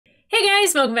Hey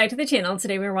guys, welcome back to the channel.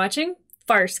 Today we're watching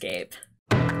Farscape.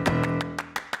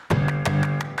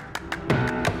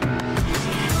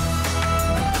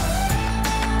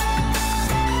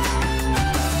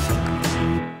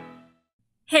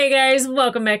 Hey guys,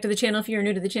 welcome back to the channel. If you're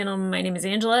new to the channel, my name is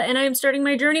Angela and I am starting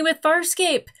my journey with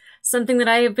Farscape. Something that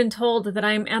I have been told that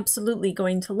I'm absolutely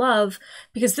going to love,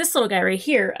 because this little guy right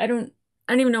here, I don't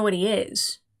even know what he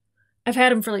is. I've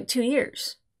had him for like 2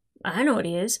 years. I know what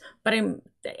he is, but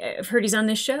I've heard he's on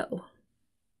this show.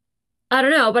 I don't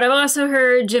know, but I've also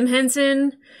heard Jim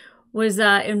Henson was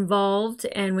involved,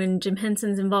 and when Jim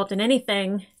Henson's involved in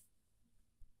anything,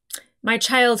 my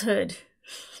childhood,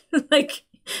 like,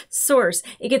 source,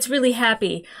 it gets really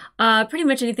happy. Pretty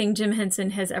much anything Jim Henson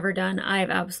has ever done,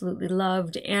 I've absolutely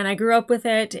loved, and I grew up with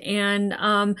it,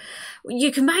 and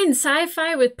you combine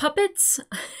sci-fi with puppets,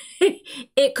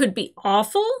 it could be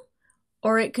awful,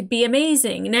 or it could be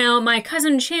amazing. Now, my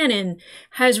cousin Shannon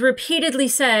has repeatedly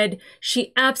said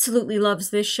she absolutely loves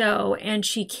this show and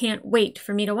she can't wait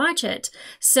for me to watch it.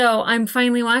 So I'm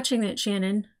finally watching it,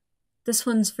 Shannon. This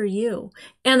one's for you.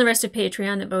 And the rest of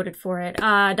Patreon that voted for it.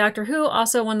 Doctor Who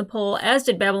also won the poll, as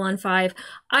did Babylon 5.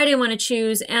 I didn't want to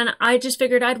choose, and I just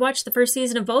figured I'd watch the first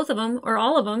season of both of them, or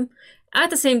all of them,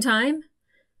 at the same time.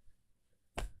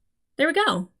 There we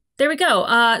go. There we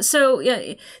go. So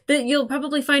yeah, you'll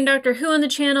probably find Doctor Who on the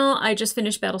channel. I just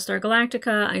finished Battlestar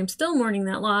Galactica. I'm still mourning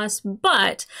that loss,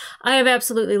 but I have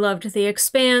absolutely loved The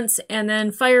Expanse, and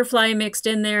then Firefly mixed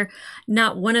in there.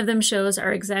 Not one of them shows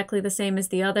are exactly the same as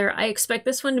the other. I expect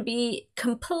this one to be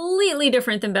completely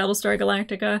different than Battlestar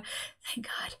Galactica. Thank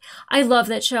God. I love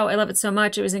that show. I love it so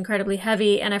much. It was incredibly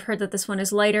heavy, and I've heard that this one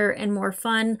is lighter and more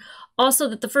fun. Also,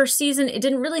 that the first season, it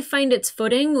didn't really find its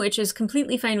footing, which is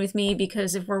completely fine with me,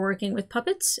 because if we're working with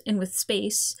puppets and with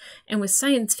space and with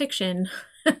science fiction,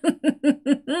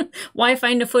 why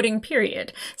find a footing,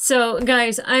 period? So,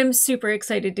 guys, I'm super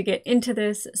excited to get into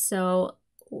this, so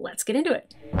let's get into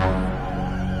it.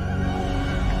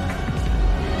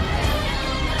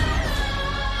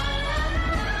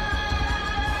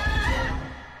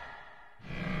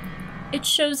 It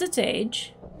shows its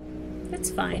age. It's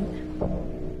fine.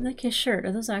 I like his shirt.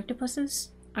 Are those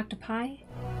octopuses? Octopi?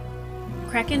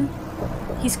 Kraken?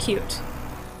 He's cute.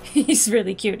 He's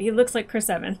really cute. He looks like Chris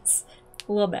Evans.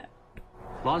 A little bit.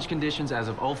 Launch conditions as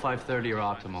of 0530 are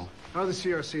optimal. How are the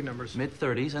CRC numbers?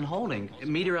 Mid-30s and holding.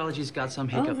 Meteorology's got some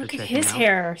hiccup to check out. Look at his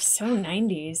hair. So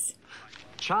 90s.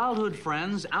 Childhood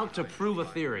friends out to prove a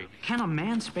theory. Can a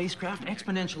manned spacecraft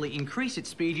exponentially increase its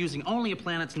speed using only a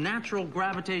planet's natural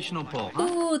gravitational pull? Huh?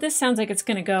 Ooh, this sounds like it's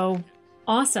gonna go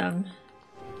awesome.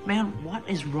 Man, what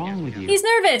is wrong with you? He's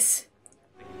nervous!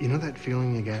 You know that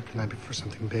feeling you get the night before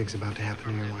something big's about to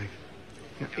happen in your life?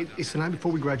 You know, it's the night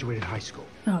before we graduated high school.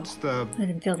 Oh, it's the I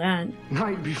didn't feel that.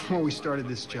 night before we started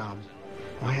this job.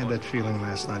 I had that feeling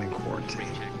last night in quarantine.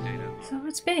 So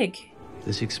it's big.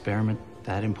 This experiment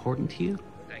that important to you?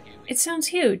 It sounds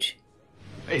huge.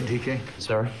 Hey, DK.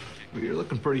 Sir? Well, you're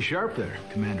looking pretty sharp there,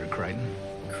 Commander Crichton.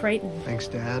 Crichton. Thanks,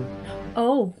 Dad.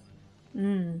 Oh.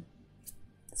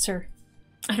 Sir.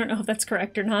 I don't know if that's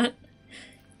correct or not.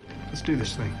 Let's do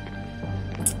this thing.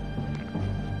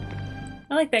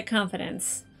 I like that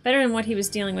confidence. Better than what he was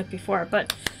dealing with before,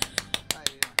 but...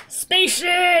 Space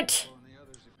shit!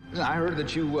 I heard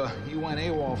that you went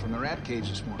AWOL from the rat cage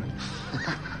this morning.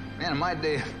 Man, in my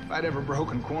day, if I'd ever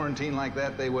broken quarantine like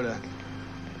that, they would have...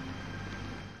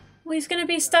 Well, he's gonna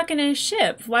be stuck in his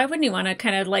ship. Why wouldn't he want to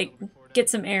kind of, like, get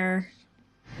some air?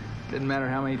 Didn't matter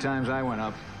how many times I went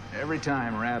up. Every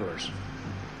time, rattlers.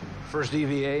 First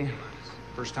EVA,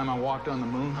 first time I walked on the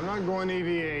moon. I'm not going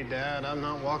EVA, Dad. I'm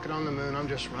not walking on the moon. I'm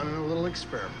just running a little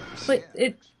experiment. But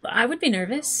I would be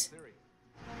nervous.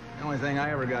 The only thing I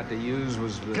ever got to use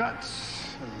was the...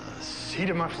 Guts and the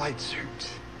seat of my flight suit.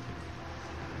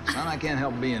 Son, I can't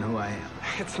help being who I am.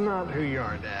 It's not who you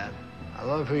are, Dad. I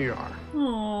love who you are.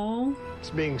 Aww. It's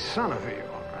being son of who you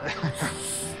are, right?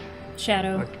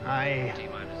 Shadow. Look, I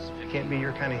can't be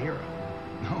your kind of hero.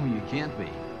 No, you can't be.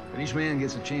 But each man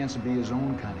gets a chance to be his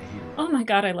own kind of hero. Oh my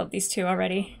God, I love these two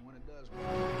already.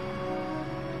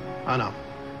 I know.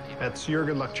 That's your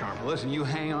good luck charm. Well, listen, you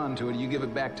hang on to it. You give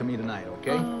it back to me tonight,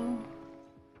 okay?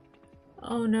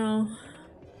 Oh no.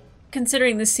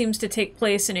 Considering this seems to take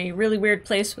place in a really weird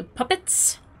place with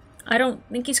puppets, I don't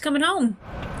think he's coming home.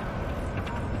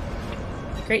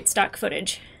 Great stock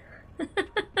footage.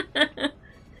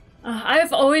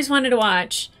 I've always wanted to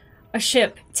watch a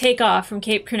ship take off from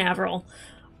Cape Canaveral.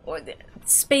 Or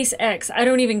SpaceX, I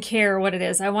don't even care what it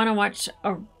is. I want to watch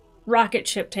a rocket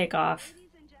ship take off.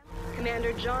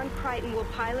 Commander John Crichton will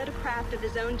pilot a craft of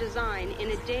his own design in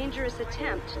a dangerous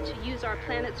attempt to use our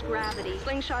planet's gravity,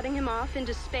 slingshotting him off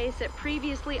into space at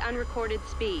previously unrecorded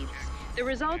speeds. The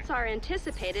results are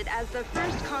anticipated as the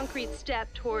first concrete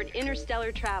step toward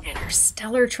interstellar travel.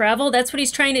 Interstellar travel? That's what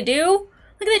he's trying to do?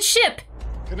 Look at that ship!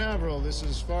 Canaveral, this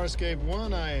is Farscape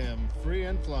 1. I am free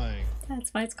and flying.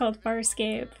 That's why it's called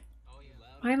Farscape.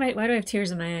 Why do I have tears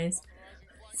in my eyes?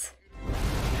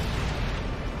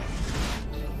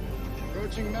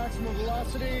 Approaching maximum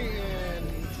velocity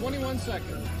in 21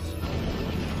 seconds.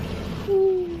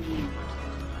 Ooh.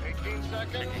 18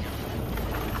 seconds.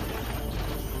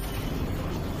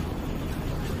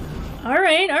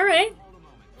 Alright, alright.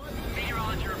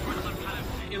 Meteorology reports some kind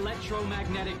of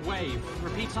electromagnetic wave.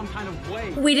 Repeat, some kind of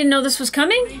wave. We didn't know this was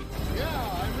coming? Yeah,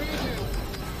 I read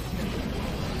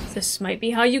you. This might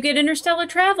be how you get interstellar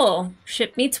travel.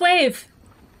 Ship meets wave.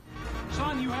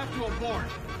 Son, you have to abort.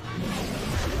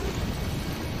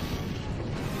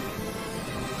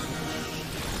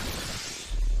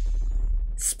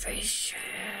 Space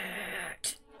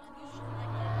shit.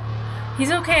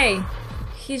 He's okay.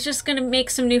 He's just gonna make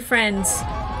some new friends.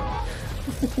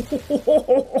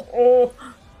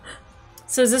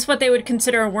 So is this what they would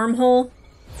consider a wormhole?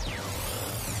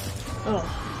 Oh.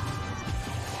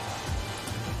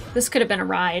 This could have been a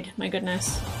ride, my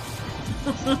goodness.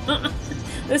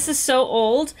 This is so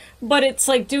old, but it's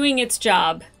like doing its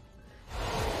job.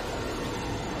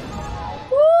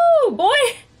 Woo, boy!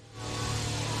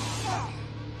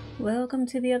 Welcome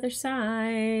to the other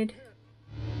side.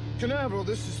 Canaveral,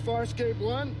 this is Farscape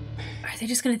 1. Are they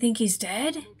just gonna think he's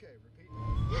dead? Okay,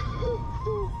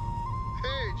 repeat.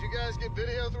 Hey, did you guys get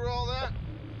video through all that?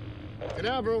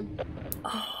 Canaveral,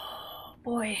 Oh,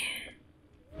 boy.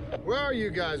 where are you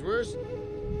guys? Where's...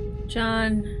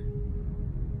 John,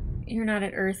 you're not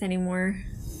at Earth anymore.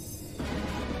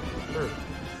 Earth?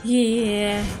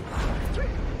 Yeah.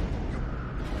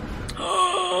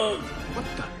 What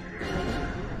the...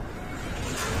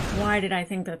 Why did I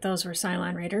think that those were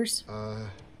Cylon Raiders?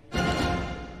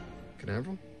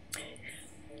 Canaveral?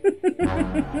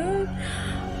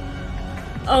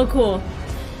 Oh, cool.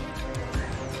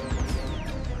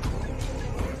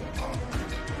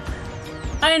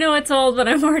 I know it's old, but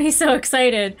I'm already so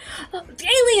excited. Oh,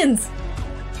 aliens!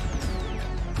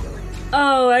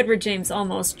 Oh, Edward James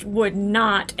almost would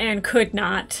not and could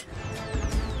not.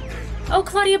 Oh,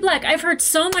 Claudia Black. I've heard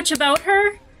so much about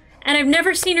her, and I've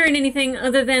never seen her in anything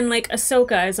other than, like,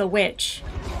 Ahsoka as a witch.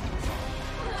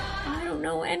 I don't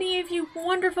know any of you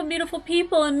wonderful, beautiful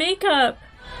people in makeup.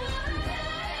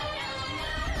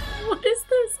 What is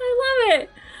this? I love it.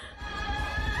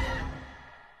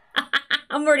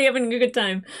 I'm already having a good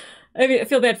time. I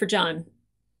feel bad for John.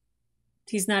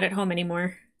 He's not at home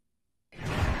anymore.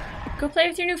 Go play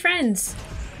with your new friends.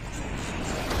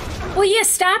 Will you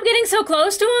stop getting so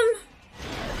close to him?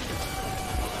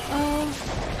 Oh.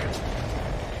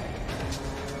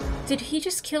 Did he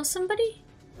just kill somebody?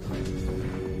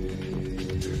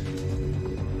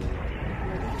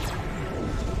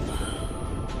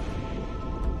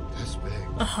 That's big.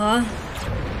 Uh-huh.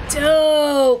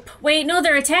 Dope! Wait, no,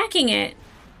 they're attacking it.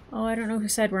 Oh, I don't know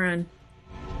whose side we're on.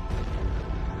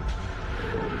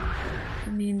 I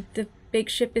mean, the big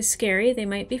ship is scary. They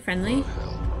might be friendly.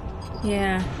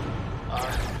 Yeah.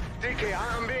 DK,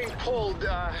 I'm being pulled.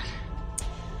 The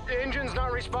engine's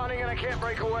not responding and I can't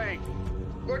break away.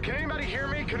 Look, can anybody hear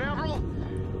me? Canaveral?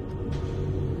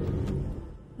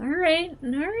 Alright,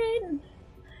 alright.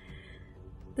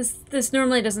 This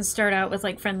normally doesn't start out with,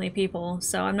 like, friendly people,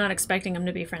 so I'm not expecting them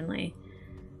to be friendly.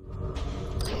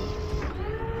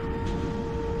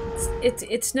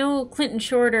 It's no Clinton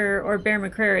Shorter or Bear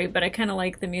McCreary, but I kind of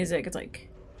like the music. It's like...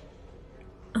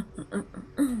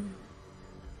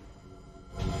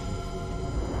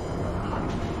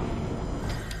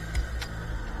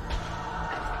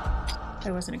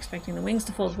 I wasn't expecting the wings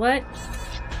to fold. What?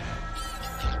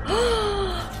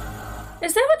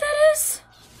 Is that what that is?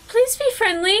 Please be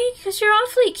friendly, because you're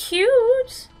awfully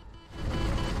cute.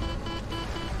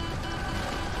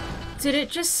 Did it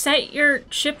just set your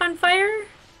ship on fire?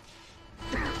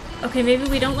 Okay, maybe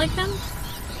we don't like them?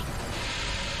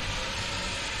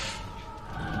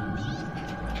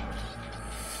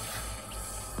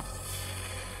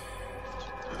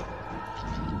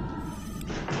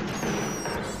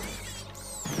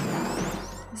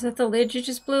 Is that the lid you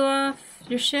just blew off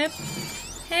your ship?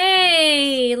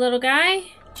 Hey, little guy.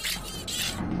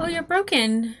 Oh, you're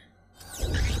broken.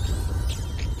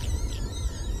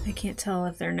 I can't tell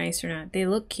if they're nice or not. They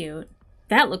look cute.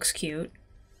 That looks cute.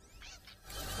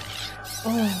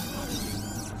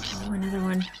 Oh, another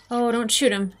one. Oh, don't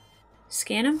shoot him.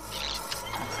 Scan him?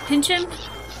 Pinch him?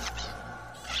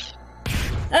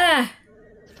 Ah!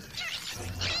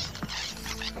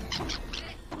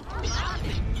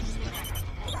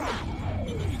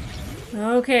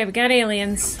 Okay, we got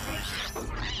aliens.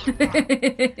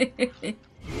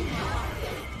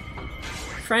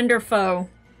 Friend or foe?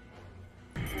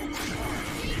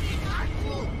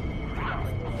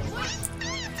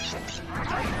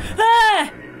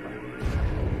 Ah!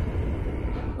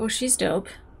 Oh, she's dope.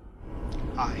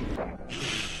 Hi.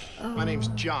 My name's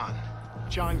John.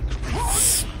 John.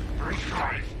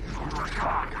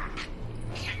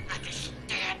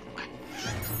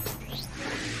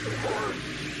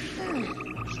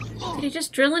 Did he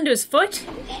just drill into his foot?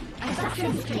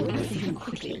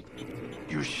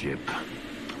 Your ship.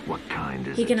 What kind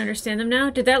is He it? can understand them now.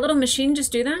 Did that little machine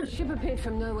just do that? Ship appeared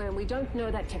from nowhere and we don't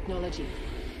know that technology.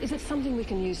 Is it something we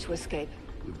can use to escape?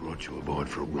 We brought you aboard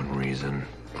for one reason.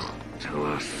 Tell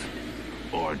us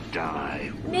or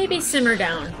die. Maybe simmer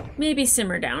down. Maybe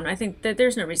simmer down. I think that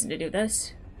there's no reason to do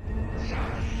this.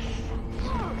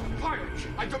 Pilot,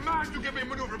 I demand you give me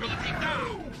maneuverability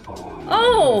now!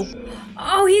 Oh!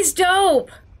 Oh, he's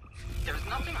dope! There's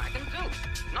nothing I can do.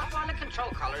 Not while the control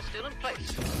collar is still in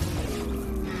place.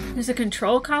 There's a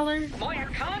control collar? Moya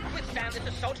can't withstand this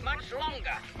assault much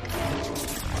longer.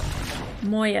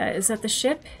 Moya, is that the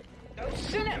ship? Those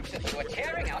synapses you are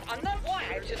tearing out are not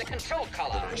wired to the control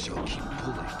collar. I shall keep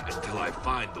pulling until I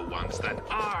find the ones that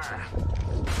are.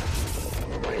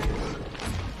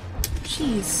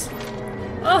 Jeez.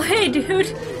 Oh, hey, dude!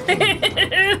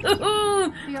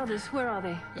 The others, where are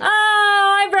they?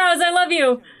 Oh, eyebrows, I love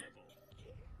you!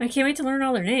 I can't wait to learn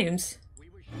all their names.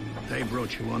 They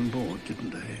brought you on board,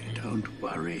 didn't they? Don't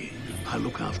worry. I'll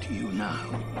look after you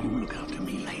now. You look after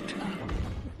me later.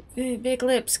 Big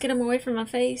lips, get them away from my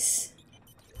face.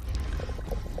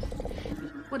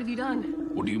 What have you done?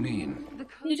 What do you mean?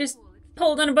 You just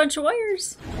pulled on a bunch of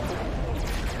wires.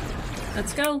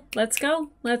 Let's go, let's go,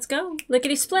 let's go.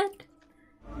 Lickety split.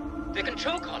 The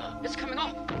control collar is coming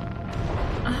off.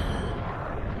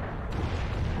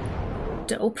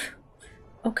 Dope.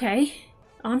 Okay.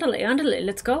 Andale,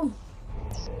 let's go.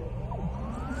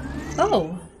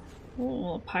 Oh.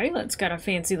 Oh, pilot's got a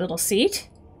fancy little seat.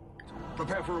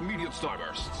 Prepare for immediate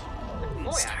starbursts.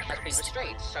 Moya has been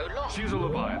restrained so long. She is a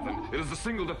Leviathan. It is the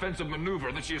single defensive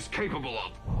maneuver that she is capable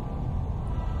of.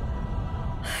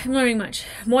 I'm learning much.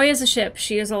 Moya's a ship.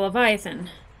 She is a Leviathan.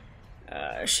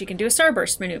 She can do a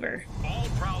starburst maneuver. All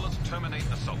prowlers terminate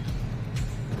assault.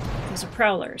 Those are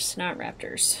prowlers, not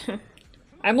raptors.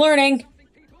 I'm learning!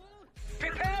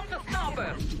 Prepare for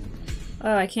starburst.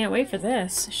 Oh, I can't wait for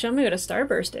this. Show me what a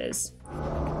starburst is.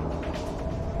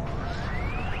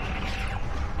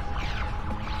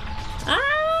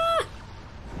 Ah!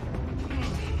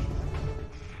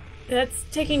 That's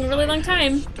taking a really long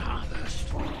time.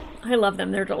 I love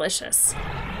them. They're delicious.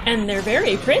 And they're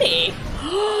very pretty.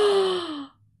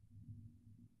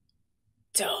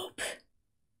 Dope.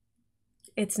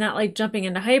 It's not like jumping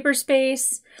into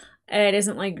hyperspace. It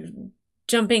isn't like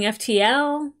jumping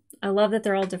FTL. I love that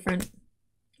they're all different.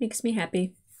 Makes me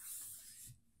happy.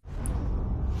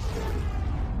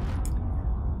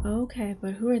 Okay,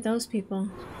 but who are those people?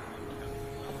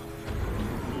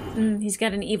 He's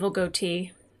got an evil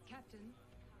goatee.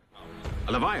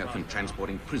 A Leviathan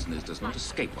transporting prisoners does not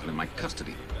escape while in my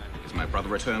custody. Is my brother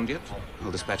returned yet?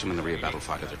 I'll dispatch him in the rear battle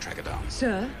fighter to track it down.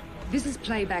 Sir, this is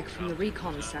playback from the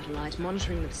recon satellite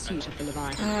monitoring the pursuit of the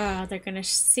Leviathan. Ah, they're gonna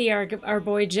see our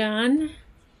boy John.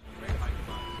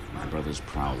 My brother's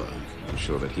prowler. I'm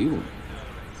sure that he will.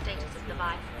 Status of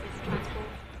Leviathan is transport.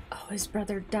 Oh, his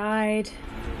brother died.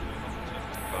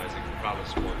 Advising prowler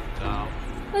squad down.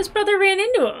 His brother ran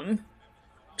into him.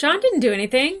 John didn't do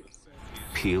anything.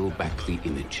 Peel back the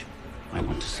image. I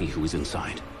want to see who is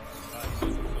inside.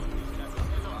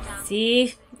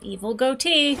 See? Evil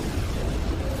goatee.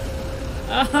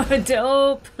 Oh,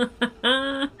 dope.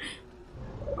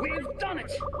 We've done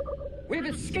it. We've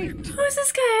escaped. Who's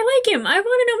this guy? I like him. I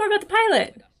want to know more about the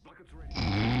pilot.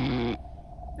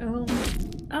 Oh.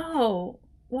 Oh.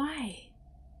 Why?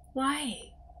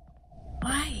 Why?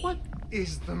 Why? What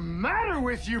is the matter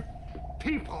with you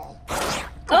people?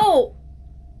 Oh!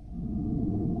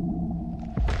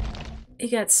 He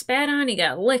got spat on, he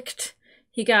got licked,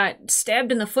 he got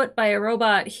stabbed in the foot by a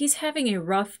robot. He's having a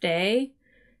rough day,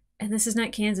 and this is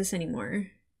not Kansas anymore.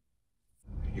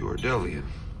 You are Delian.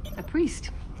 A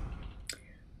priest.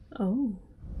 Oh.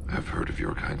 I've heard of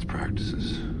your kind's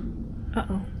practices.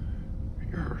 Uh-oh.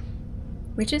 Your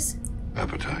Witches?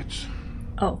 appetites.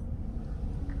 Oh.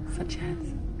 Such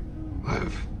as?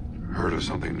 I've heard of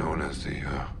something known as the,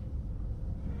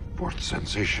 fourth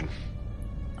sensation.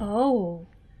 Oh.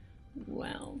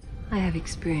 Well. I have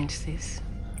experienced this.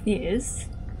 Yes.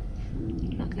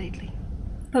 Not lately.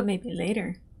 But maybe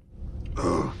later.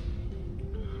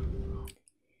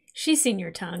 She's seen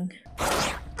your tongue.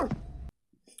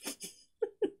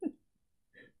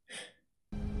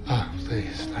 Oh,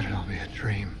 please, let it all be a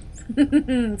dream.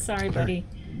 Sorry, buddy.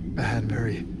 Bad,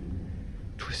 very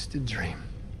twisted dream.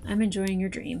 I'm enjoying your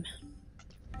dream.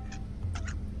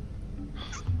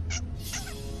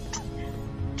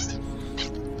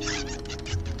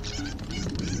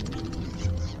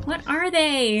 What are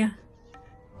they?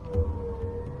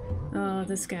 Oh,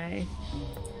 this guy.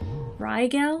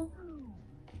 Rigel?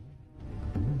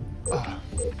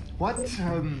 What,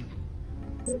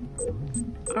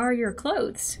 are your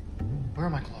clothes? Where are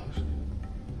my clothes?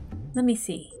 Let me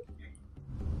see.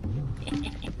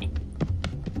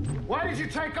 Why did you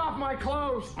take off my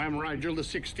clothes? I'm Rigel the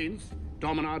 16th,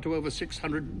 dominar to over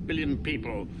 600 billion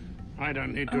people. I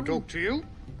don't need to talk to you.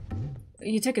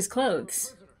 You took his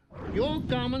clothes. Your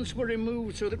garments were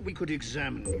removed so that we could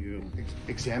examine you.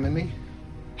 Examine me?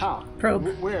 How?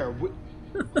 Probe. Where? Wait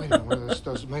a minute, what are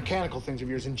those mechanical things of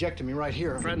yours injecting me right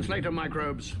here? Translator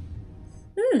microbes.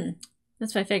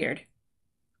 That's what I figured.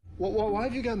 Why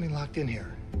have you got me locked in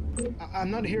here? I'm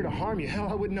not here to harm you. Hell,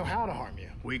 I wouldn't know how to harm you.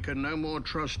 We can no more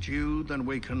trust you than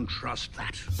we can trust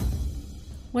that.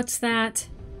 What's that?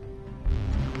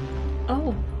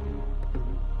 Oh.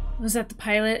 Was that the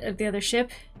pilot of the other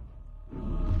ship?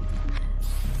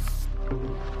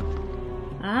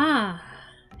 Ah,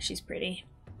 she's pretty.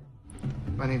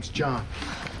 My name's John.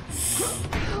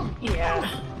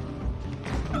 Yeah.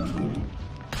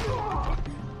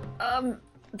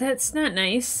 That's not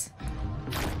nice.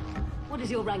 What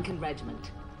is your rank and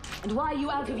regiment? And why are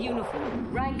you out of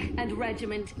uniform? Rank and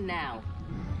regiment now.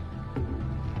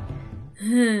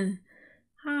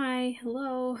 Hi,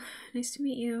 hello. Nice to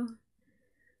meet you.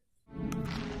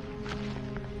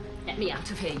 Get me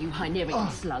out of here, you Hynerian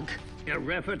slug.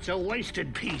 Your efforts are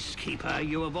wasted, Peacekeeper.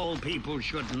 You of all people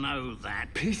should know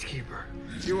that. Peacekeeper?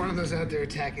 You're one of those out there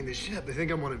attacking the ship. They think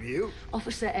I'm one of you?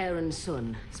 Officer Aaron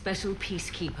Sun, Special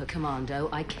Peacekeeper Commando,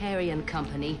 Icarian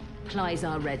Company,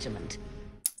 Plizar Regiment.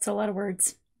 It's a lot of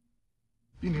words.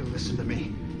 You need to listen to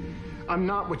me. I'm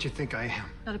not what you think I am.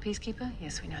 Not a peacekeeper?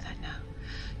 Yes, we know that now.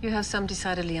 You have some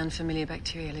decidedly unfamiliar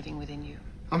bacteria living within you.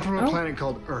 I'm from a planet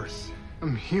called Earth.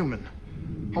 I'm human.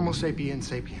 Homo sapien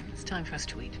sapien. It's time for us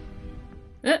to eat.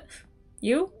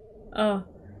 You? Oh.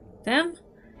 Them?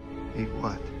 Eat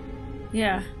what?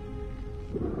 Yeah.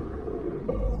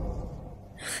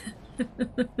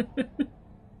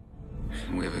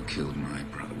 Whoever killed my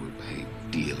brother will pay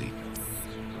dearly.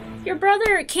 Your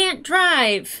brother can't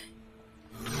drive.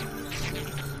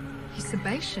 He's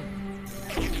Sebastian.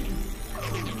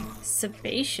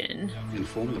 Sebastian?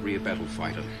 Inform the rear battle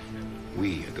fighter.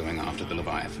 We are going after the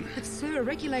Leviathan. But sir, a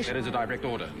regulation... That is a direct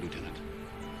order, Lieutenant.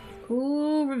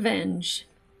 Cool revenge.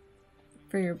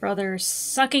 For your brother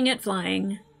sucking at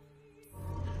flying.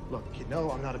 Look, you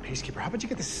know I'm not a peacekeeper. How about you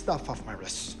get this stuff off my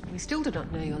wrists? We still do not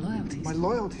know your loyalties. My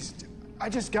loyalties? I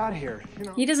just got here, you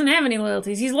know. He doesn't have any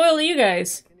loyalties. He's loyal to you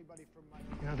guys.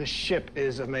 You know, this ship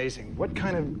is amazing. What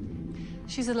kind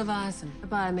of... She's a Leviathan, a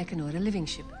biomechanoid, a living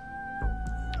ship.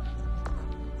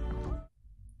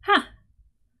 Huh.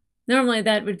 Normally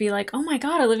that would be like, oh my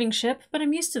god, a living ship, but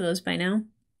I'm used to those by now.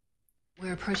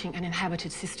 We're approaching an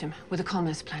inhabited system with a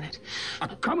commerce planet.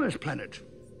 A commerce planet?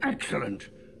 Excellent.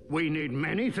 We need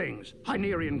many things.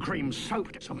 Hynerian cream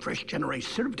soap, some fresh Generate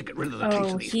syrup to get rid of the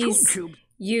taste of these tube tubes.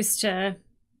 Used to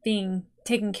being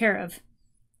taken care of.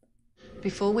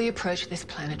 Before we approach this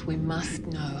planet, we must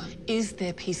know, is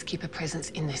there peacekeeper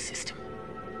presence in this system?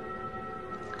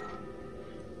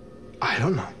 I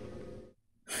don't know.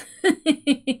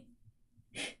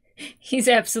 He's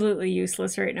absolutely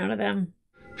useless right now to them.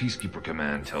 Peacekeeper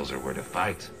Command tells her where to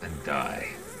fight and die.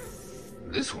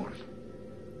 This one,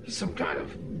 he's some kind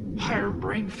of higher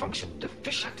brain function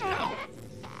deficient. No.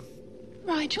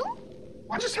 Rigel?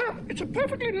 What is him? It's a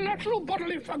perfectly natural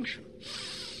bodily function.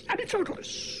 And it's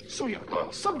odorless. So your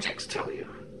loyal subjects tell you.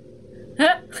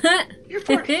 You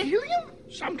fart helium?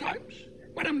 Sometimes.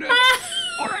 When I'm nervous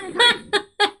or angry.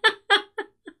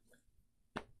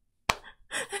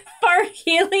 Fart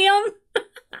helium?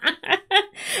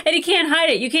 And you can't hide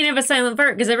it. You can't have a silent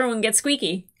fart because everyone gets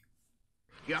squeaky.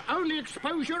 You only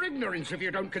expose your ignorance if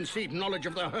you don't concede knowledge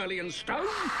of the Hurlian stone.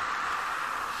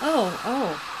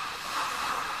 Oh.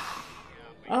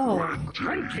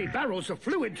 20 barrels of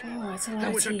fluid. Oh, that's a lot There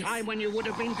of was a teeth. time when you would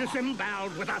have been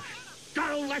disemboweled with a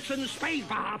dull lesson spade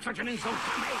bar, such an insult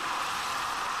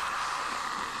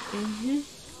to me.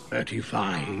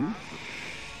 35?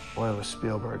 Boy, was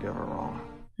Spielberg ever wrong.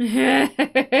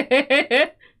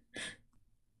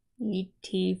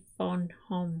 E.T. phone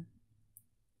home.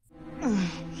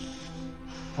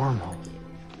 Wormhole.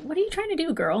 What are you trying to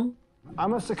do, girl? I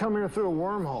must have come here through a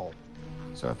wormhole.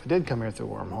 So if I did come here through a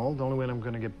wormhole, the only way I'm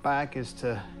going to get back is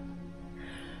to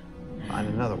find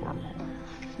another wormhole.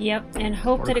 Yep, and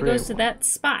hope that it goes to that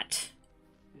spot.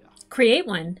 Yeah. Create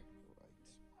one.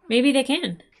 Maybe they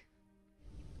can.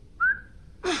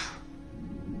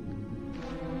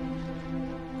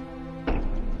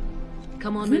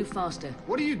 Come on, move faster.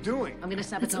 What are you doing? I'm gonna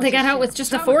sabotage. They got out with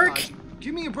just a fork?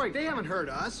 Give me a break. They haven't hurt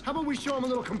us. How about we show them a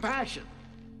little compassion?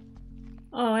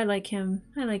 Oh, I like him.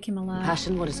 I like him a lot.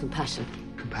 Compassion? What is compassion?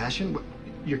 Compassion?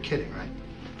 You're kidding, right?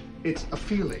 It's a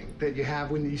feeling that you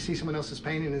have when you see someone else's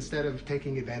pain, and instead of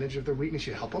taking advantage of their weakness,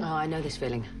 you help them. Oh, I know this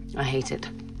feeling. I hate it.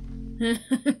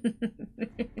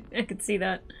 I could see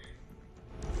that.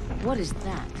 What is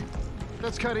that?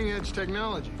 That's cutting-edge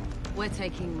technology. We're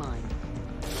taking mine.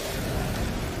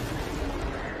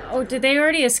 Oh, did they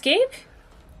already escape?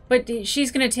 But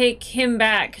she's gonna take him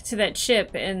back to that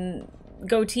ship, and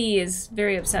Goatee is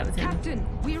very upset with him. Captain,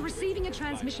 we are receiving a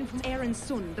transmission from Aaron's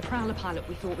son, the Prowler pilot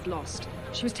we thought we'd lost.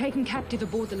 She was taken captive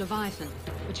aboard the Leviathan,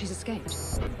 but she's escaped.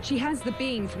 She has the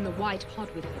being from the White Pod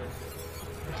with her.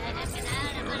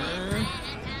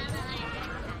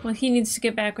 Well, he needs to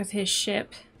get back with his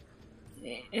ship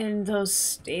and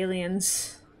those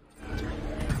aliens.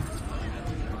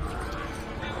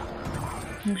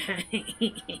 I'm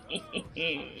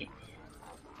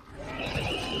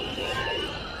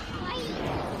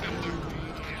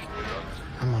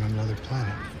on another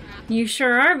planet. You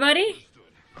sure are, buddy.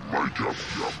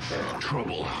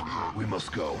 Trouble. We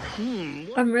must go.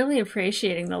 I'm really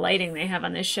appreciating the lighting they have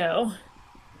on this show.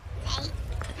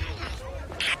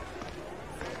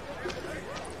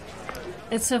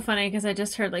 It's so funny because I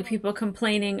just heard like people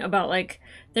complaining about like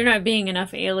there not being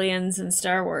enough aliens in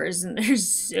Star Wars, and there's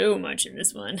so much in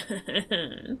this one.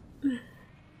 You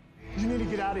need to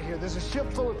get out of here. There's a ship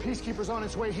full of peacekeepers on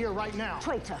its way here right now.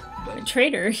 Traitor. A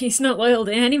traitor? He's not loyal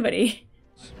to anybody.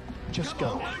 Just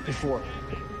go before.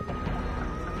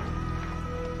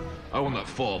 I will not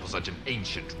fall for such an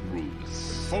ancient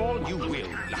ruse. Fall you will.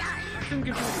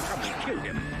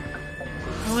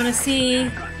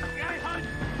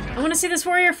 I want to see this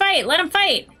warrior fight. Let him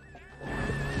fight.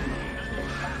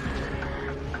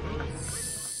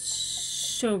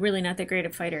 So really not that great a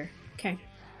fighter. Okay.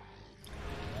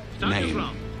 Name.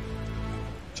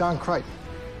 John Crichton.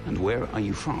 And where are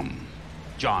you from?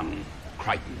 John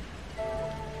Crichton.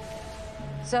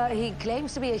 So he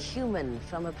claims to be a human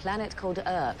from a planet called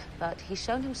Earth, but he's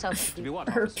shown himself To be what,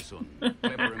 Officer Sun?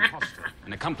 Clever imposter.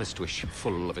 An accomplice to a ship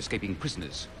full of escaping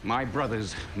prisoners. My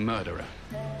brother's murderer.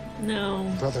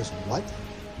 No. Brothers what?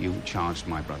 You charged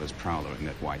my brother's prowler in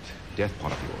that white death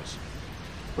pod of yours.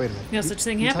 Wait a minute. No such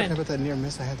thing you happened. Talking about that near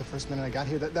miss I had the first minute I got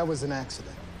here? That was an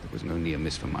accident. There was no near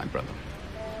miss for my brother.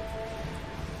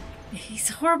 He's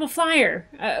a horrible flyer.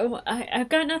 I've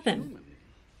got nothing.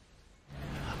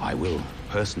 I will,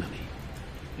 personally,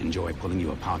 enjoy pulling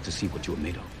you apart to see what you are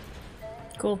made of.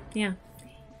 Cool, yeah.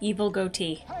 Evil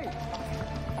Goatee.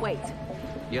 Wait.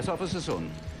 Yes, Officer Sun.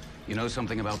 You know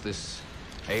something about this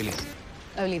alien?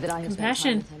 Only that I have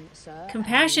Compassion. spent time with him, sir.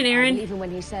 Compassion, And Aaron. even when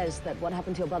he says that what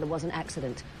happened to your brother was an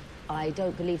accident, I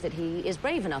don't believe that he is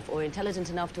brave enough or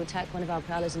intelligent enough to attack one of our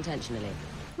prowlers intentionally.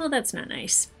 Well, that's not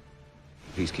nice.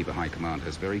 Peacekeeper High Command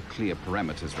has very clear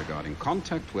parameters regarding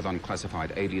contact with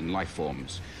unclassified alien life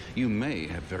forms. You may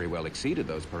have very well exceeded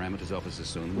those parameters, Officer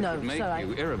Sun, which No, would make sir,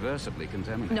 you irreversibly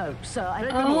contaminated. No, sir,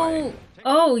 I...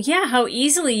 Oh, yeah, how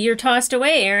easily you're tossed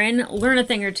away, Aaron. Learn a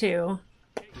thing or two.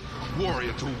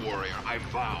 Warrior to warrior, I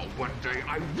vow one day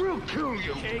I will kill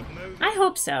you. I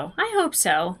hope so. I hope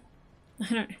so.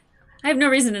 I have no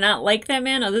reason to not like that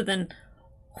man other than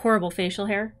horrible facial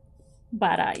hair.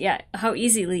 But, yeah, how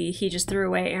easily he just threw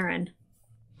away Aaron.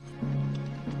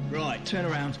 Right, turn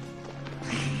around.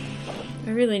 I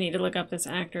really need to look up this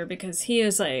actor because he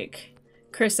is like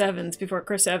Chris Evans before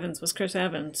Chris Evans was Chris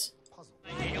Evans.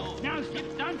 No,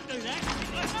 don't do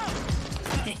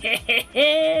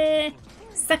that.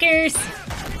 Suckers!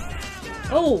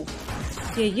 Oh!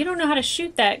 Yeah, you don't know how to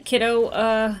shoot that,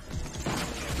 kiddo.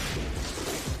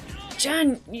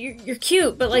 John, you're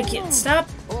cute, but like, stop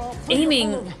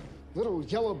aiming. Little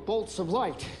yellow bolts of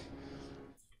light.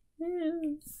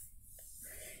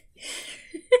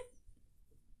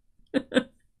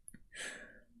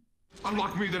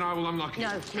 Unlock me, then I will unlock you.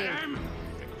 No, clear.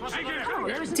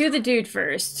 Do the dude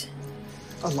first.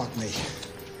 Unlock me.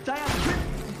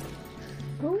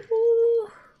 Ooh,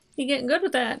 you getting good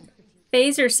with that.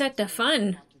 Phaser set to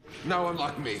fun. Now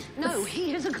unlock me. No,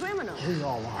 he is a criminal. We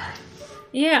all are.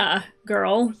 Yeah,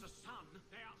 girl.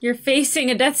 You're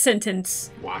facing a death sentence.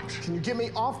 What? Can you get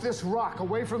me off this rock,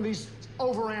 away from these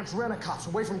overamped rent-a-cops,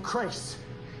 away from Grace?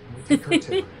 And we take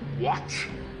her too. What?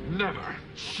 Never.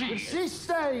 If she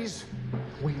stays,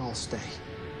 we all stay.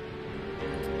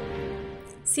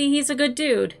 See, he's a good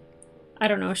dude. I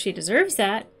don't know if she deserves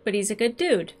that, but he's a good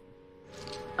dude.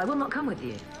 I will not come with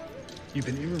you. You've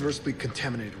been irreversibly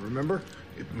contaminated, remember?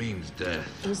 It means death.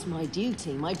 It's my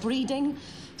duty, my breeding.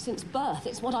 Since birth,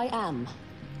 it's what I am.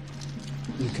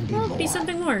 You can be Well, more. be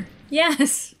something more.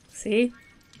 Yes. See?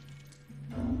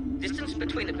 Distance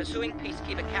between the pursuing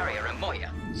peacekeeper carrier and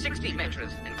Moya, 60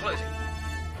 meters in closing.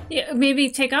 Yeah, maybe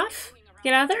take off?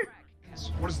 Get out of there?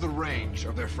 What is the range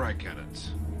of their frag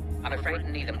cannons? I'm afraid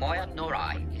neither Moya nor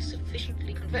I is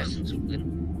sufficiently conversant with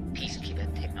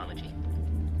peacekeeper technology.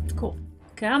 Cool.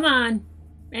 Come on,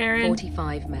 Aaron.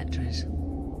 45 meters.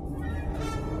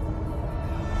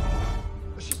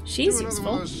 She's doing useful.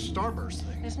 another one of those starburst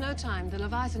things. There's no time. The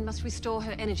Leviathan must restore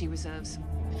her energy reserves.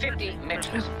 50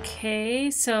 meters. Okay,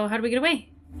 so how do we get away?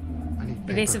 I need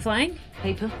paper. Evasive flying?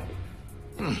 Paper?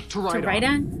 To ride, Ride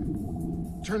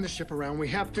on? Turn the ship around. We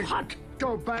have to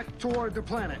go back toward the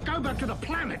planet. Go back to the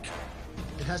planet.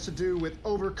 It has to do with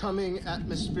overcoming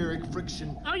atmospheric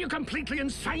friction. Are you completely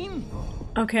insane?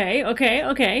 Okay, okay,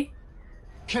 okay.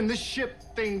 Can this ship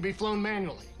thing be flown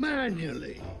manually?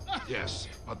 Manually. Yes,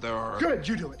 but there are... Good,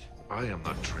 you do it. I am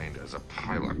not trained as a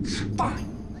pilot.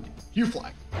 Fine. You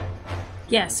fly.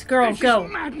 Yes, girl, go.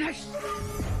 Madness.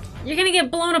 You're gonna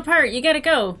get blown apart. You gotta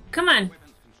go. Come on.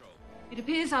 It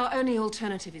appears our only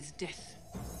alternative is death.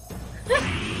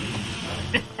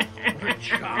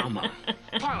 Charmer.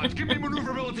 Pilots, give me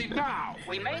maneuverability now!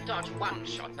 We may dodge one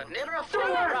shot, but never a full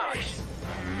barrage.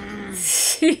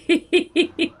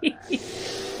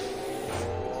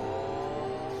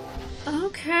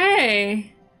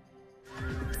 Okay.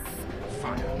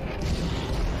 Fire.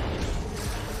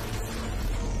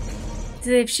 Do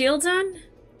they have shields on?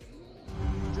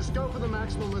 Just go for the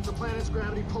maximum. Let the planet's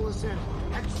gravity pull us in.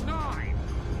 X9.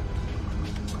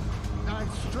 9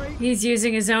 straight. He's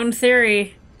using his own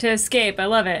theory to escape. I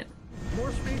love it.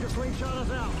 More speed to slingshot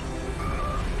us out.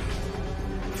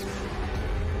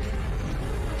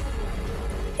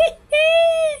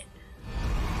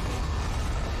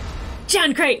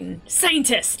 John Crichton,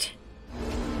 scientist.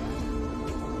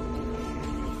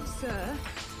 Sir,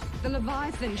 the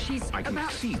Leviathan, she's I can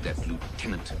about... see that,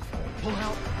 Lieutenant. Pull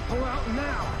out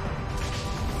now.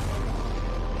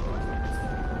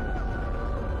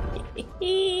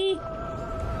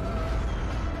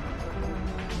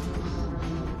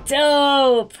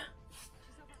 Dope.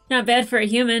 Not bad for a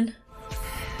human.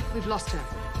 We've lost her.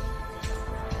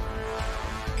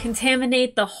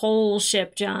 Contaminate the whole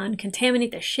ship, John.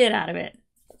 Contaminate the shit out of it.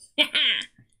 We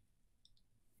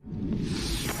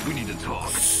need to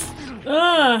talk.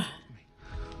 Ugh.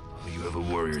 You have a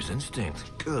warrior's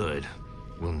instinct. Good.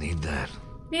 We'll need that.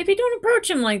 Maybe don't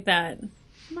approach him like that.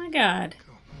 My God.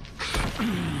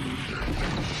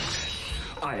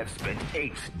 I have spent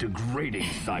 8 degrading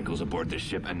cycles aboard this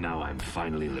ship, and now I'm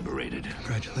finally liberated.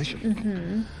 Congratulations.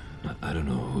 Mm-hmm. I don't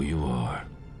know who you are,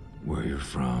 where you're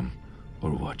from, or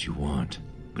what you want.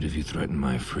 But if you threaten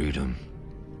my freedom,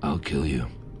 I'll kill you.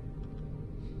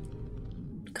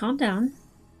 Calm down.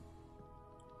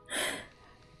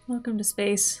 Welcome to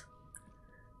space.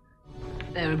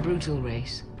 They're a brutal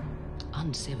race.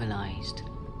 Uncivilized.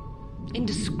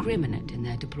 Indiscriminate in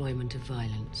their deployment of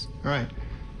violence. Right.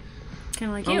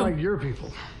 Kind of like Not you. like your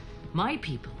people. My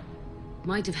people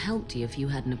might have helped you if you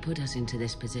hadn't have put us into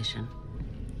this position.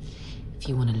 If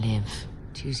you want to live,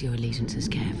 choose your allegiances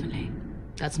carefully.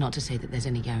 That's not to say that there's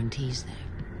any guarantees, though.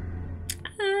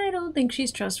 I don't think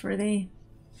she's trustworthy.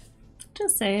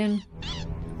 Just saying.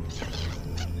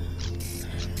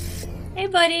 Hey,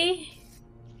 buddy.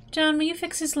 John, will you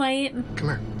fix his light? Come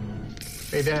here.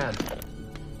 Hey, Dad.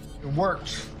 It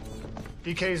worked.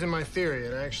 DK's in my theory.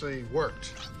 It actually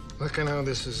worked. Look, I know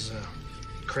this is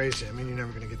crazy. I mean, you're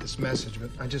never going to get this message,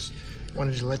 but I just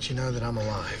wanted to let you know that I'm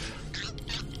alive.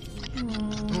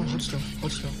 Oh, hold still.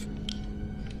 Hold still.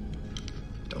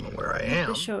 Don't know where I am.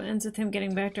 The show ends with him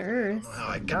getting back to Earth. I don't know how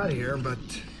I got here, but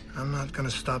I'm not going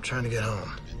to stop trying to get home.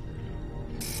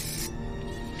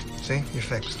 See? You're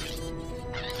fixed.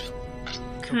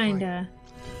 Kinda.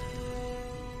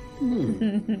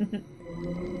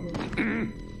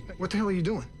 What the hell are you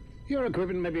doing? Your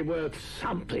equipment may be worth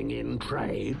something in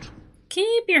trade.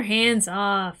 Keep your hands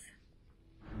off.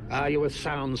 Are you a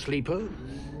sound sleeper?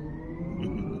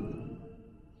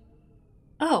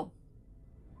 Oh.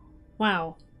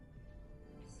 Wow.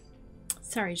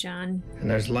 Sorry, John. And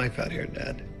there's life out here,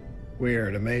 Dad.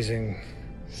 Weird, amazing,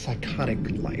 psychotic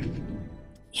life.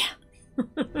 Yeah.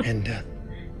 And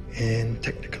in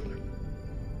Technicolor.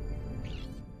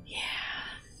 Yeah.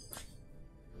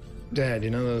 Dad, you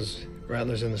know those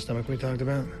rattlers in the stomach we talked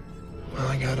about? Well,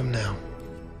 I got them now.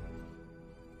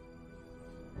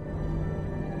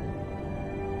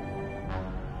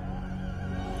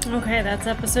 Okay, that's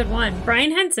episode 1.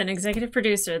 Brian Henson, executive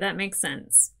producer. That makes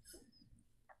sense.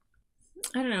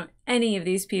 I don't know any of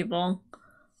these people.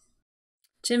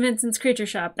 Jim Henson's Creature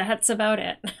Shop. That's about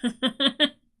it.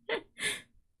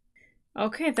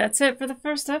 Okay, that's it for the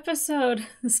first episode.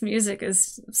 This music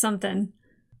is something.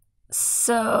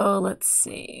 So, let's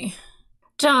see.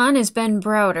 John is Ben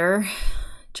Browder.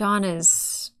 John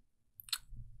is...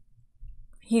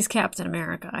 He's Captain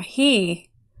America. He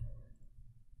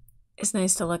is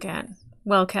nice to look at.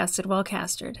 Well casted, well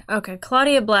casted. Okay,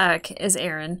 Claudia Black is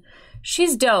Erin.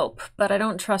 She's dope, but I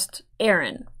don't trust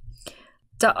Erin.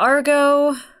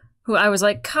 D'Argo, who I was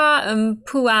like Ka and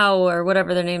Puao or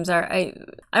whatever their names are. I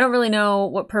don't really know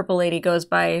what Purple Lady goes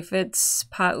by, if it's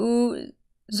Pau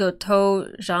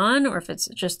Zoto Jean or if it's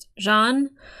just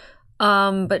Jean.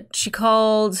 But she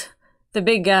called the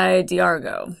big guy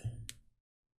D'Argo.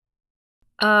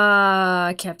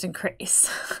 Captain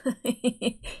Crace.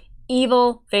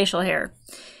 Evil facial hair.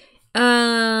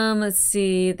 Let's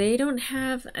see. They don't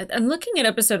have... I'm looking at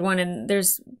episode 1 and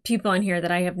there's people on here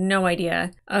that I have no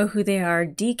idea who they are.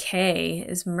 DK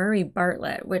is Murray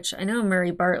Bartlett, which I know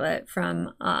Murray Bartlett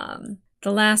from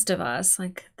The Last of Us,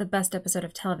 like the best episode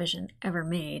of television ever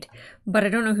made. But I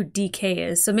don't know who DK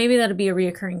is, so maybe that'll be a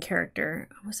reoccurring character.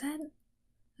 Was that...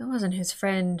 That wasn't his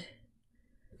friend.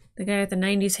 The guy with the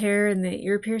 90s hair and the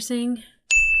ear piercing?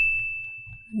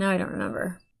 No, I don't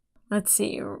remember. Let's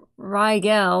see,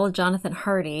 Rigel, Jonathan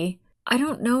Hardy. I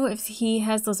don't know if he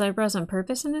has those eyebrows on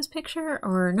purpose in this picture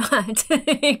or not.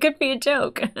 It could be a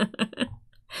joke.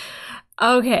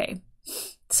 Okay,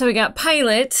 so we got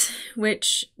Pilot,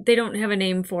 which they don't have a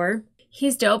name for.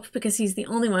 He's dope because he's the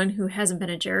only one who hasn't been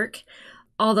a jerk.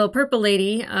 Although Purple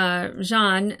Lady,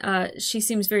 Jean, she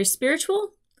seems very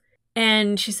spiritual.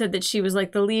 And she said that she was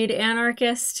like the lead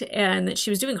anarchist and that she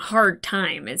was doing hard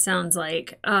time, it sounds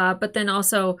like. But then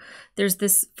also there's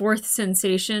this fourth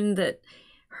sensation that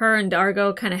her and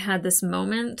D'Argo kind of had this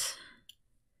moment.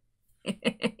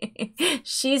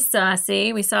 She's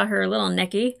saucy. We saw her little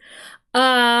necky.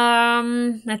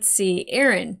 Let's see.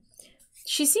 Erin.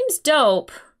 She seems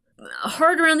dope.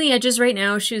 Hard around the edges right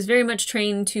now. She was very much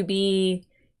trained to be,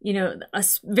 you know, a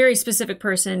very specific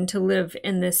person to live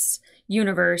in this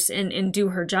universe and do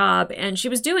her job, and she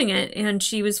was doing it and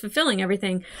she was fulfilling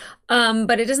everything,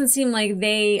 but it doesn't seem like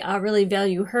they really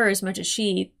value her as much as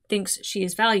she thinks she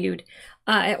is valued,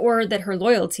 or that her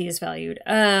loyalty is valued.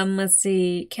 Let's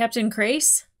see, Captain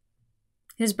Crace,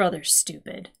 his brother's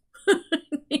stupid.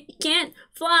 He can't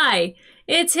fly.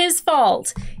 It's his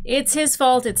fault. It's his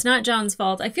fault. It's not John's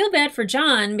fault. I feel bad for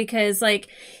John because, like,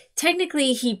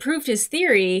 technically he proved his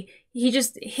theory. He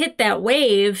just hit that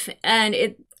wave and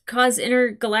it caused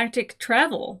intergalactic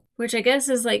travel, which I guess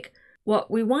is like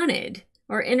what we wanted.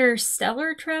 Or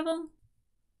interstellar travel?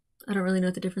 I don't really know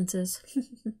what the difference is.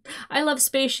 I love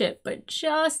spaceship, but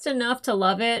just enough to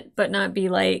love it, but not be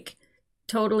like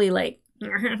totally like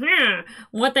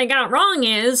what they got wrong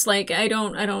is like I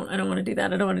don't want to do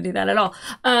that. I don't want to do that at all.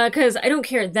 Because I don't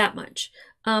care that much.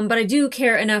 But I do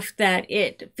care enough that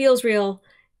it feels real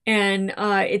and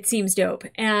it seems dope.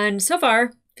 And so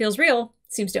far, feels real.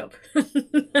 Seems dope.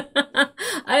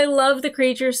 I love the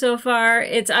creature so far.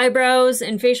 Its eyebrows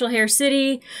and facial hair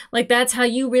city. Like, that's how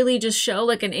you really just show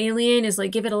like an alien, is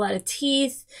like give it a lot of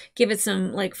teeth, give it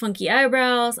some like funky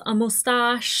eyebrows, a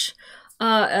mustache,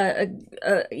 a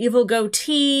evil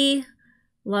goatee.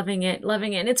 Loving it,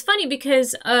 loving it. And it's funny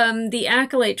because the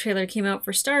Acolyte trailer came out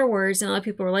for Star Wars and a lot of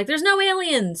people were like, there's no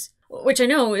aliens. Which I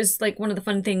know is like one of the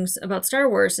fun things about Star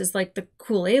Wars is like the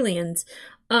cool aliens.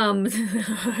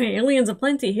 Aliens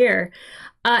aplenty here.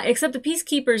 Except the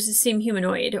Peacekeepers seem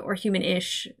humanoid or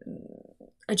human-ish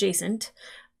adjacent.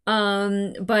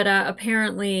 But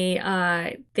apparently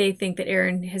they think that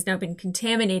Erin has now been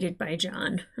contaminated by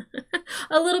John.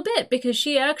 A little bit, because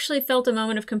she actually felt a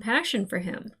moment of compassion for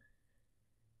him.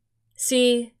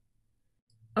 See,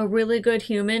 a really good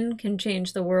human can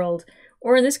change the world.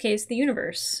 Or in this case, the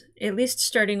universe. At least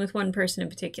starting with one person in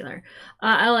particular.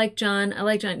 I like John. I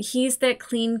like John. He's that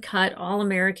clean-cut,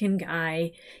 all-American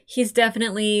guy. He's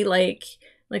definitely like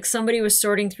somebody was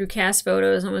sorting through cast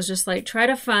photos and was just like, try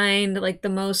to find like the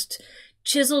most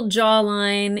chiseled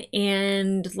jawline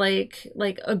and like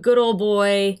a good old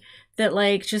boy that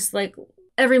like just like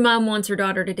every mom wants her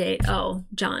daughter to date. Oh,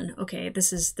 John. Okay,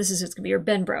 this is who's gonna be, or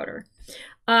Ben Browder.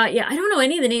 Yeah, I don't know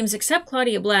any of the names except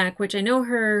Claudia Black, which I know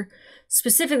her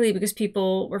specifically because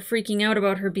people were freaking out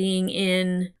about her being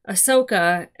in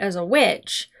Ahsoka as a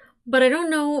witch. But I don't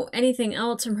know anything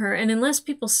else from her. And unless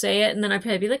people say it, and then I'd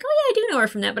probably be like, oh yeah, I do know her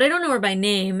from that. But I don't know her by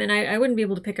name, and I wouldn't be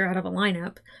able to pick her out of a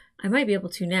lineup. I might be able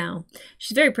to now.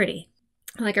 She's very pretty.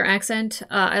 I like her accent.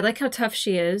 I like how tough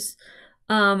she is.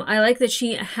 I like that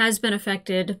she has been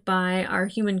affected by our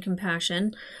human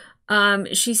compassion.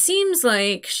 She seems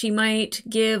like she might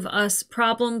give us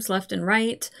problems left and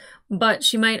right, but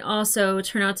she might also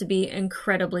turn out to be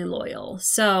incredibly loyal.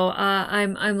 So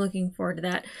I'm looking forward to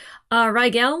that.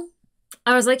 Rigel,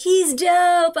 I was like, he's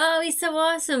dope. Oh, he's so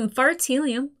awesome. Farts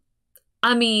helium.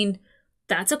 I mean,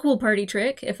 that's a cool party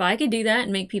trick. If I could do that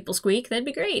and make people squeak, that'd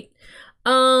be great.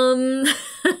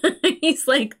 He's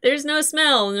like, there's no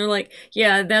smell. And they're like,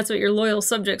 yeah, that's what your loyal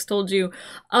subjects told you.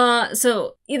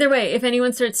 So either way, if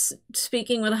anyone starts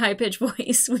speaking with a high-pitched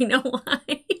voice, we know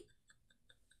why.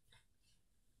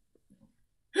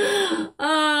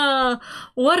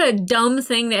 What a dumb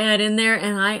thing to add in there,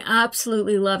 and I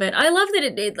absolutely love it. I love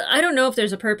that I don't know if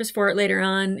there's a purpose for it later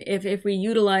on, if we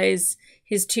utilize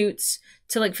his toots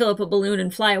to like fill up a balloon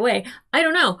and fly away. I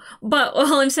don't know. But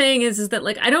all I'm saying is that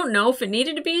like I don't know if it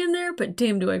needed to be in there, but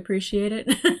damn do I appreciate it.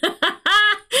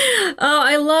 Oh,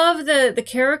 I love the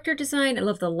character design. I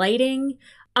love the lighting.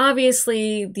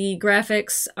 Obviously the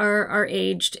graphics are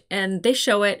aged and they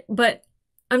show it, but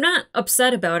I'm not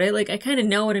upset about it. Like, I kind of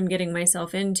know what I'm getting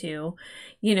myself into.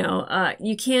 You know,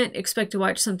 you can't expect to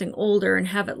watch something older and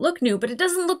have it look new, but it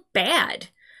doesn't look bad.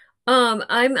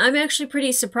 I'm actually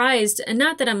pretty surprised, and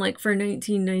not that I'm like for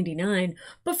 1999,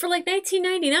 but for like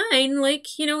 1999,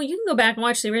 like, you know, you can go back and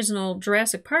watch the original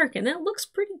Jurassic Park and that looks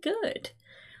pretty good.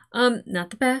 Not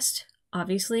the best.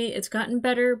 Obviously, it's gotten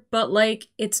better, but like,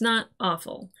 it's not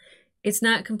awful. It's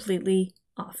not completely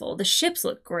awful. The ships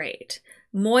look great.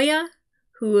 Moya,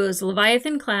 who is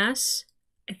Leviathan class,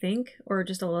 I think, or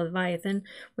just a Leviathan,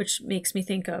 which makes me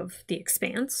think of The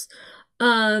Expanse.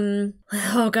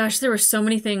 Oh gosh, there were so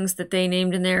many things that they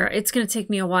named in there. It's going to take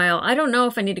me a while. I don't know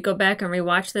if I need to go back and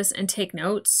rewatch this and take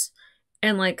notes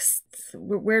and like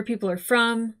where people are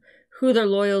from, who they're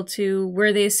loyal to,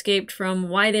 where they escaped from,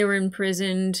 why they were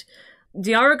imprisoned.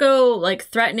 Diargo, like,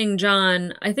 threatening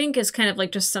John, I think is kind of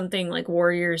like just something like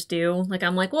warriors do. Like,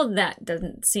 I'm like, well, that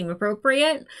doesn't seem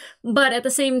appropriate. But at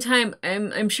the same time,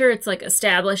 I'm sure it's like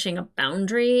establishing a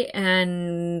boundary,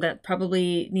 and that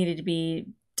probably needed to be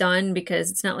done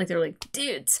because it's not like they're like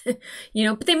dudes, you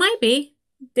know, but they might be.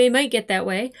 They might get that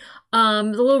way. The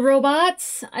little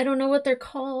robots, I don't know what they're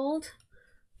called,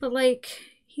 but like,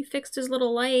 he fixed his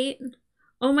little light.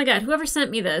 Oh my god, whoever sent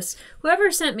me this,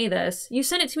 you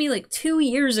sent it to me like 2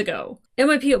 years ago in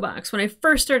my P.O. box. When I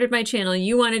first started my channel,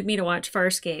 you wanted me to watch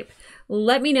Farscape.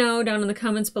 Let me know down in the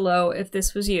comments below if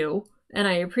this was you, and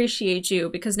I appreciate you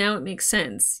because now it makes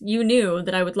sense. You knew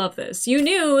that I would love this. You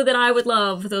knew that I would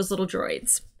love those little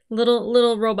droids.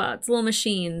 Little robots, little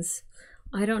machines.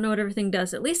 I don't know what everything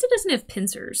does. At least it doesn't have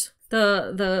pincers.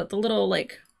 The little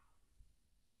like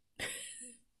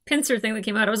pincer thing that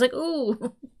came out, I was like,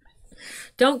 ooh.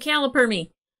 Don't caliper me.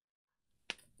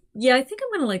 Yeah, I think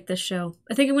I'm gonna like this show.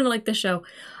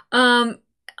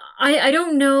 I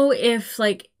don't know if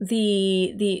like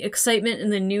the excitement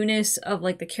and the newness of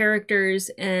like the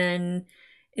characters and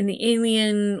the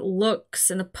alien looks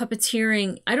and the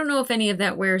puppeteering, I don't know if any of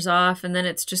that wears off, and then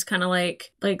it's just kind of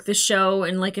like the show,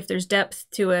 and like if there's depth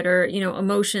to it, or, you know,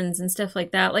 emotions and stuff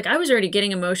like that. Like, I was already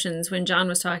getting emotions when John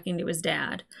was talking to his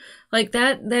dad. Like,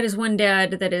 that is one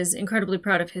dad that is incredibly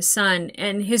proud of his son,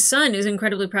 and his son is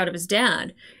incredibly proud of his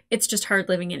dad. It's just hard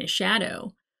living in his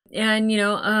shadow. And, you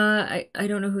know, I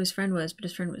don't know who his friend was, but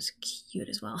his friend was cute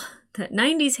as well. That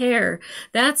 90s hair,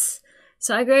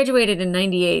 so I graduated in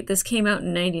 98. This came out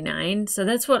in 99. So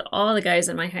that's what all the guys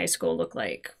in my high school looked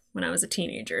like when I was a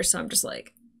teenager. So I'm just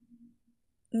like,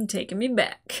 taking me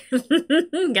back.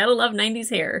 Gotta love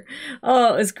 90s hair.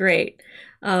 Oh, it was great.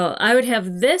 I would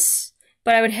have this,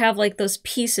 but I would have like those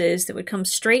pieces that would come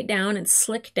straight down and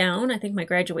slick down. I think my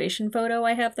graduation photo,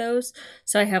 I have those.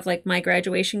 So I have like my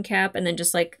graduation cap and then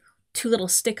just like 2 little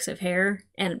sticks of hair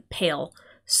and pale,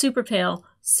 super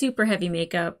heavy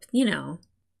makeup, you know.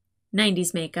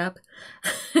 90s makeup.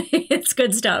 It's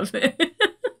good stuff.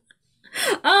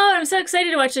 Oh, I'm so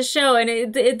excited to watch this show, and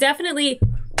it definitely,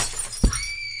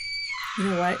 you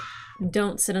know what?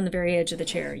 Don't sit on the very edge of the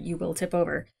chair. You will tip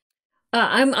over.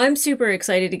 I'm super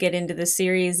excited to get into this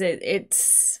series.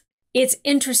 It's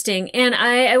interesting, and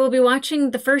I will be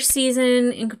watching the first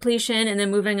season in completion and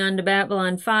then moving on to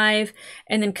Babylon 5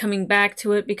 and then coming back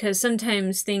to it because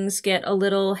sometimes things get a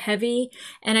little heavy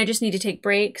and I just need to take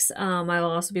breaks. I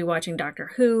will also be watching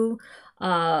Doctor Who,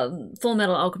 Full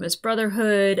Metal Alchemist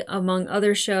Brotherhood, among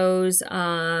other shows.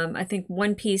 I think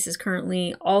One Piece is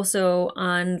currently also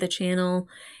on the channel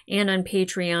and on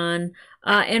Patreon,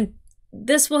 and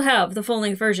this will have the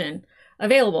full-length version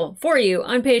available for you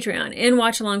on Patreon in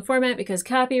watch-along format because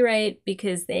copyright,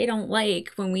 because they don't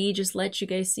like when we just let you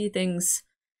guys see things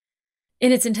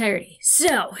in its entirety.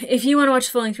 So if you want to watch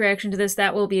the full-length reaction to this,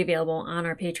 that will be available on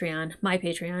our Patreon, my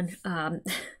Patreon,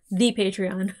 the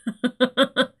Patreon,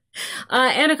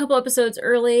 and a couple episodes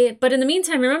early. But in the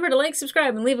meantime, remember to like,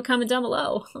 subscribe, and leave a comment down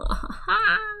below.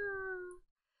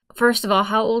 First of all,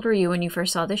 how old were you when you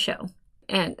first saw this show?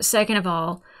 And second of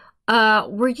all,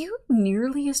 were you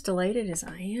nearly as delighted as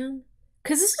I am?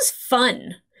 Because this is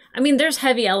fun. I mean, there's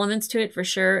heavy elements to it for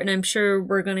sure, and I'm sure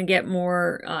we're going to get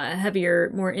more heavier,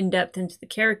 more in-depth into the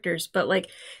characters, but like,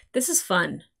 this is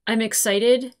fun. I'm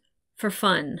excited for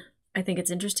fun. I think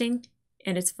it's interesting,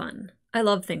 and it's fun. I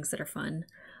love things that are fun.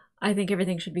 I think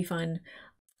everything should be fun.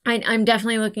 I'm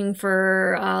definitely looking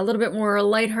for a little bit more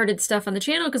lighthearted stuff on the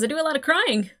channel because I do a lot of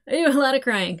crying. I do a lot of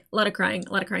crying, a lot of crying,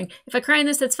 a lot of crying. If I cry in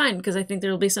this, that's fine because I think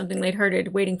there will be something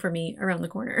lighthearted waiting for me around the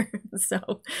corner.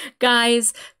 So,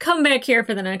 guys, come back here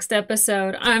for the next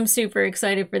episode. I'm super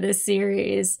excited for this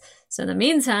series. So in the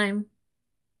meantime,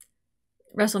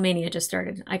 WrestleMania just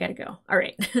started. I gotta go. All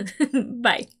right.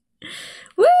 Bye.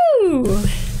 Woo!